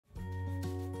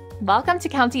Welcome to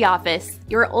County Office,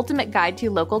 your ultimate guide to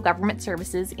local government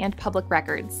services and public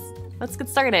records. Let's get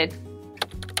started.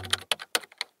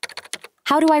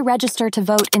 How do I register to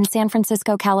vote in San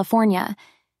Francisco, California?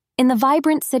 In the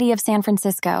vibrant city of San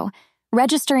Francisco,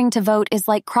 registering to vote is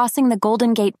like crossing the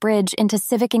Golden Gate Bridge into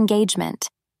civic engagement.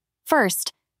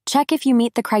 First, check if you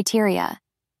meet the criteria.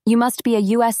 You must be a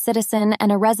U.S. citizen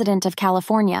and a resident of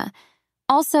California.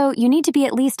 Also, you need to be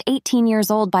at least 18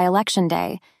 years old by Election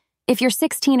Day. If you're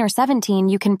 16 or 17,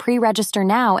 you can pre-register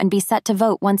now and be set to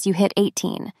vote once you hit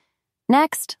 18.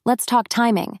 Next, let's talk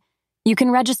timing. You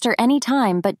can register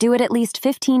anytime, but do it at least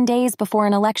 15 days before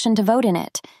an election to vote in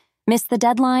it. Miss the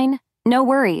deadline? No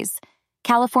worries.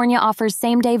 California offers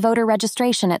same-day voter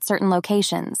registration at certain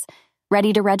locations.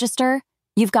 Ready to register?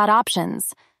 You've got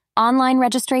options. Online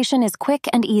registration is quick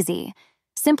and easy.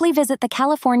 Simply visit the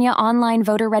California Online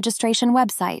Voter Registration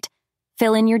website.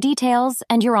 Fill in your details,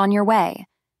 and you're on your way.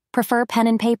 Prefer pen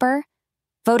and paper?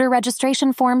 Voter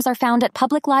registration forms are found at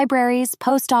public libraries,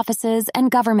 post offices,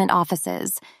 and government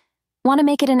offices. Want to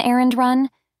make it an errand run?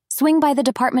 Swing by the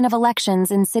Department of Elections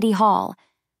in City Hall.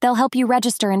 They'll help you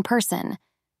register in person.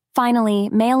 Finally,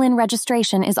 mail-in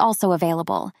registration is also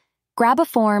available. Grab a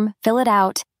form, fill it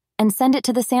out, and send it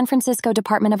to the San Francisco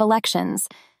Department of Elections.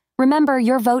 Remember,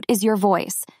 your vote is your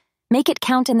voice. Make it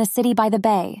count in the city by the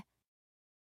bay.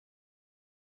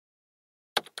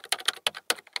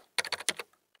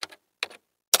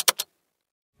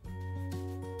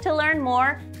 To learn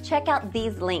more, check out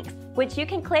these links, which you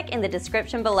can click in the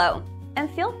description below. And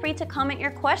feel free to comment your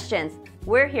questions.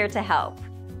 We're here to help.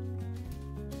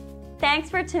 Thanks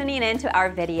for tuning in to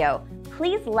our video.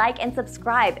 Please like and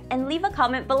subscribe and leave a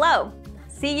comment below.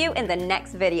 See you in the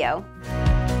next video.